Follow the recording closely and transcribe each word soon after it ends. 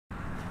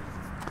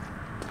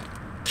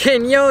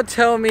Can you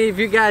tell me if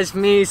you guys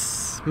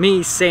miss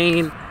me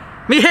saying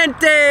mi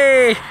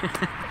gente?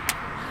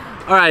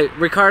 Alright,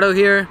 Ricardo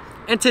here,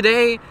 and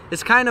today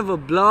is kind of a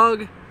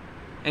vlog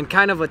and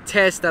kind of a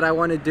test that I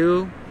want to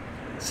do,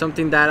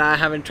 something that I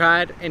haven't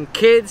tried. And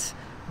kids,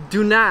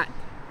 do not,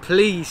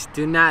 please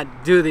do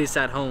not do this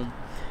at home.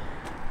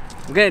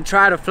 I'm gonna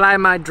try to fly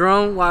my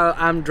drone while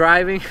I'm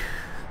driving.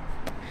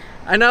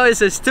 I know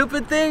it's a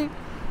stupid thing,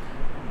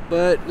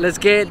 but let's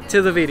get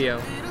to the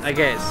video, I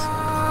guess.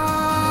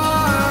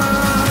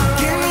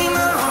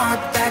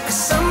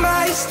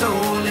 Somebody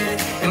stole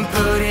it and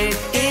put it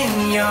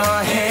in your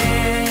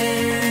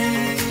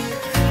head.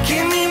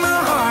 Give me my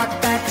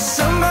heart back,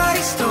 somebody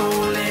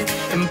stole it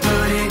and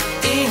put it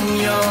in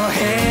your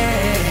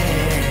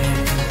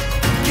head.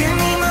 Give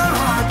me my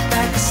heart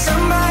back,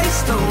 somebody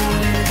stole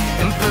it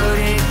and put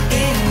it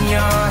in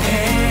your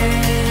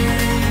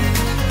head.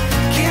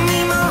 Give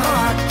me my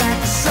heart back,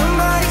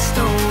 somebody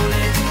stole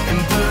it and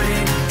put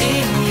it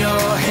in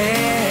your head.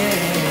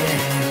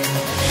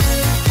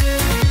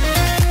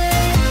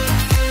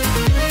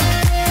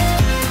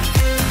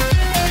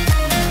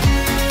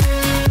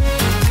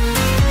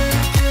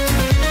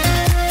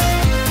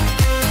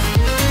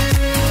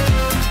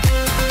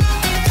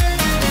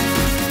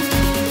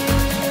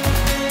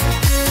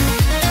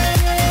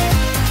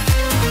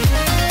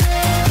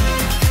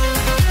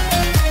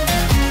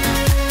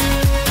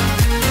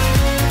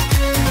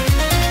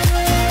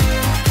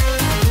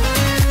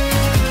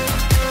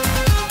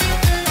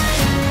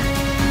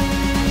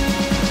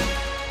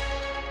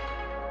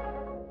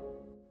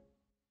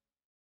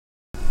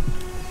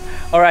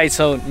 Alright,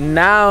 so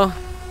now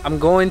I'm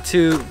going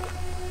to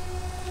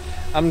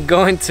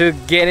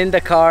get in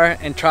the car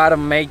and try to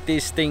make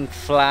this thing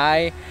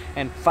fly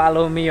and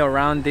follow me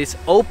around this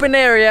open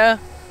area,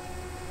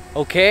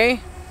 okay?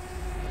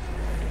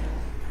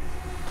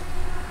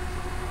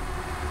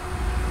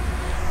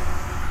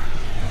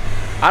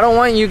 I don't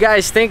want you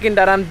guys thinking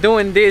that I'm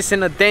doing this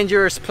in a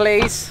dangerous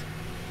place.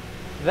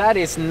 That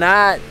is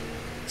not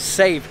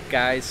safe,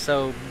 guys,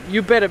 so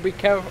you better be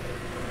careful.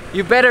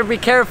 You better be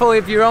careful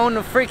if you own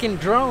a freaking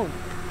drone,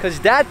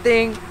 because that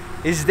thing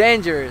is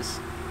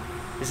dangerous.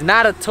 It's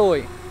not a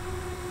toy.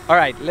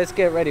 Alright, let's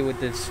get ready with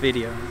this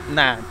video.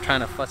 Nah, I'm trying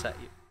to fuss at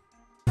you.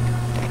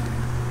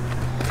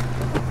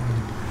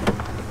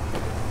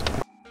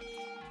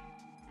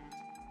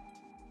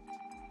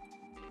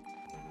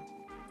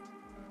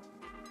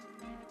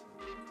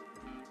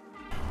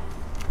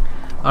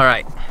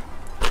 Alright.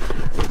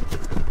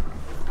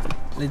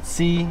 Let's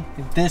see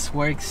if this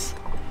works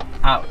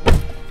out.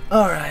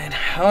 Alright,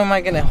 how am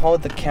I gonna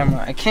hold the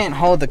camera? I can't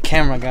hold the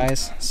camera,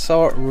 guys.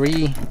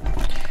 Sorry.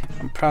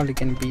 I'm probably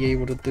gonna be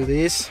able to do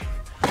this.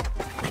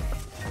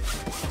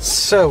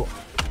 So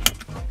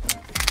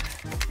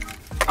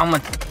I'm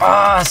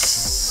gonna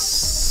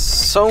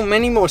so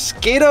many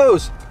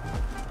mosquitoes.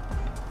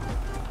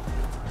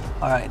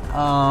 Alright,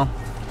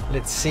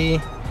 let's see.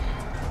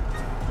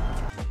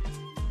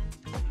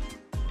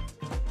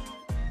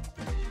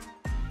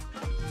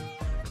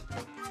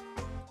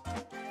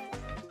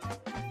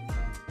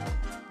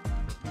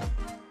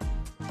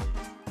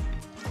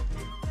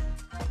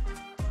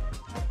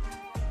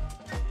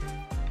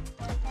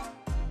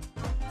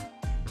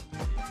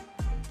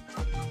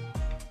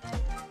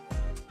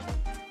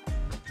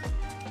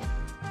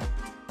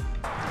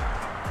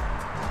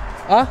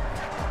 Huh?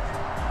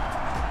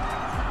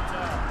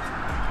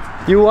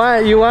 You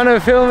want to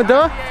film it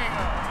though?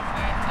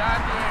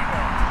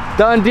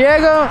 Don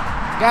Diego?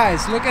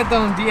 Guys, look at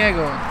Don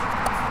Diego.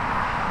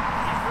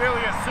 He's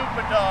really a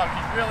super dog.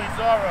 He's really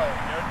Zorro.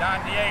 You're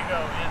Don Diego.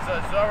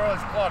 Zorro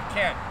is Clark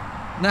Kent.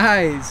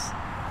 Nice.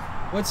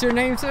 What's your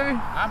name, sir?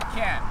 I'm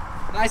Ken.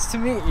 Nice to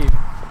meet you.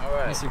 All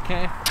right. Mr.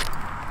 Ken.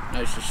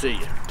 Nice to see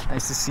you.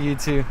 Nice to see you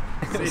too.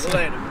 See you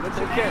later. What's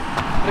your Ken?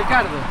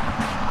 Ricardo.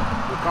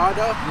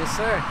 Ricardo? Yes,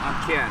 sir.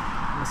 I'm Ken.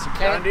 Mr.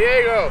 Ken. Don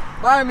Diego.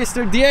 Bye,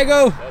 Mr.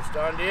 Diego. That's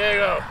Don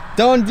Diego.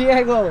 Don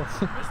Diego. Mr.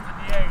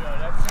 Diego,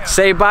 that's him.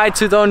 Say bye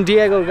to Don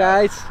Diego,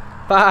 guys.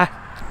 Bye.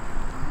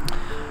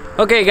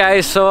 Okay,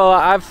 guys, so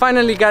I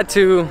finally got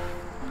to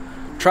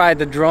try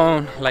the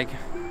drone, like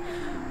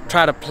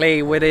try to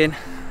play with it,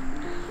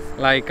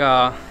 like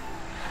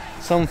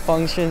some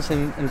functions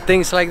and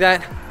things like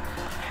that.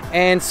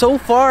 And so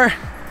far,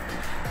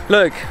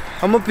 look,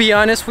 I'm gonna be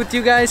honest with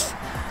you guys.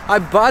 I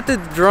bought the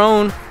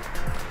drone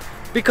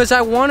because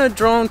I want a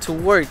drone to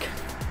work.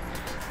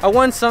 I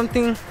want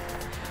something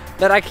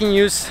that I can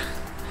use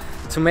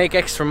to make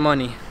extra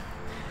money.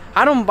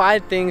 I don't buy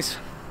things,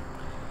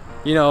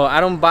 you know,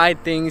 I don't buy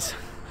things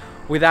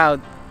without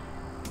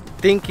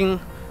thinking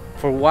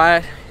for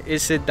what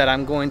is it that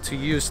I'm going to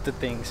use the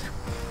things.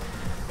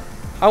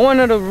 I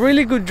wanted a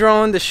really good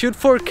drone that shoot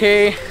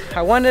 4K.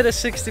 I wanted a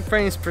 60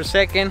 frames per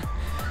second,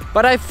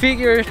 but I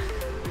figured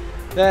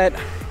that,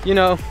 you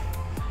know,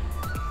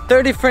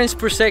 30 frames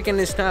per second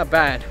is not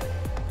bad.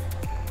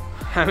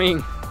 I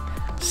mean,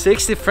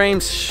 60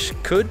 frames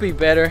could be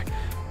better,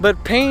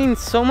 but paying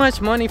so much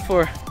money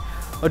for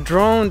a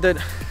drone that,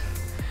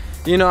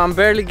 you know, I'm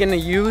barely gonna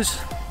use,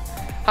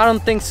 I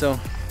don't think so.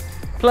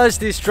 Plus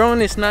this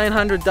drone is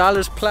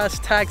 $900 plus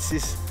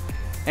taxes.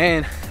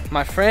 And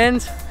my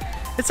friends,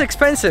 it's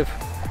expensive.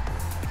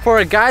 For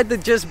a guy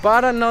that just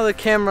bought another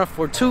camera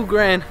for $2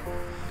 grand,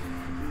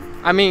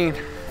 I mean,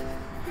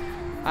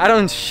 I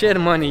don't shit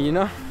money, you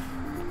know?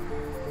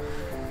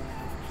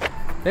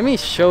 Let me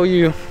show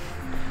you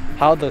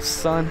how the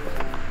sun.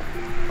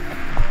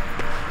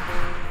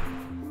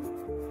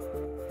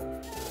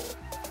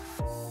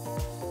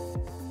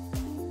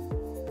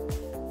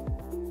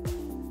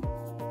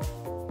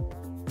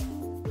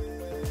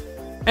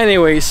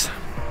 Anyways,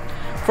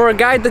 for a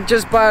guy that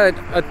just bought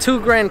a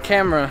 $2 grand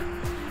camera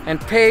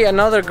and pay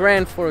another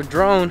grand for a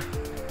drone,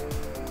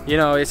 you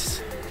know,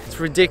 it's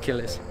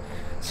ridiculous.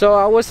 So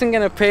I wasn't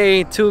gonna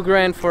pay $2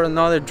 grand for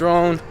another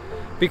drone,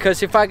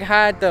 because if I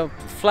had to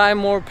fly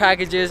more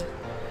packages,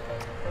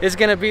 it's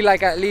gonna be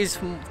like at least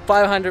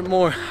 500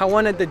 more. I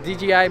wanted the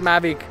DJI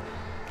Mavic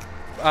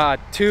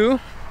 2,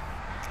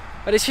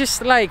 but it's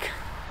just like,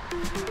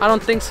 I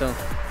don't think so.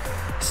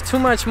 It's too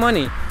much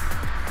money.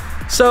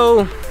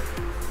 So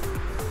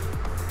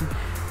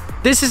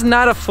this is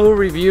not a full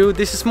review.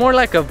 This is more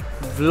like a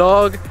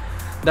vlog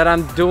that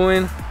I'm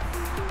doing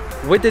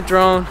with the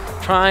drone,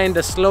 trying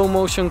the slow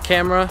motion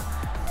camera.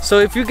 So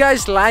if you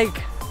guys like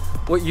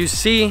what you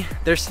see,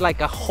 there's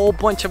like a whole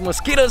bunch of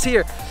mosquitoes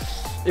here.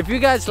 If you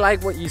guys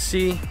like what you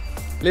see,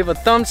 leave a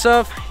thumbs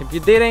up. If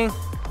you didn't,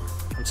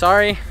 I'm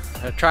sorry.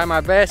 I'll try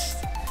my best.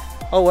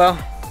 Oh well,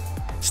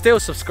 still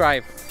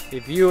subscribe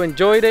if you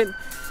enjoyed it,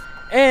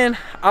 and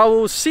I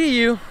will see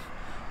you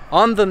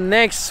on the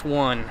next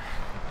one,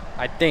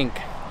 I think.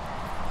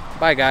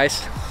 Bye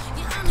guys.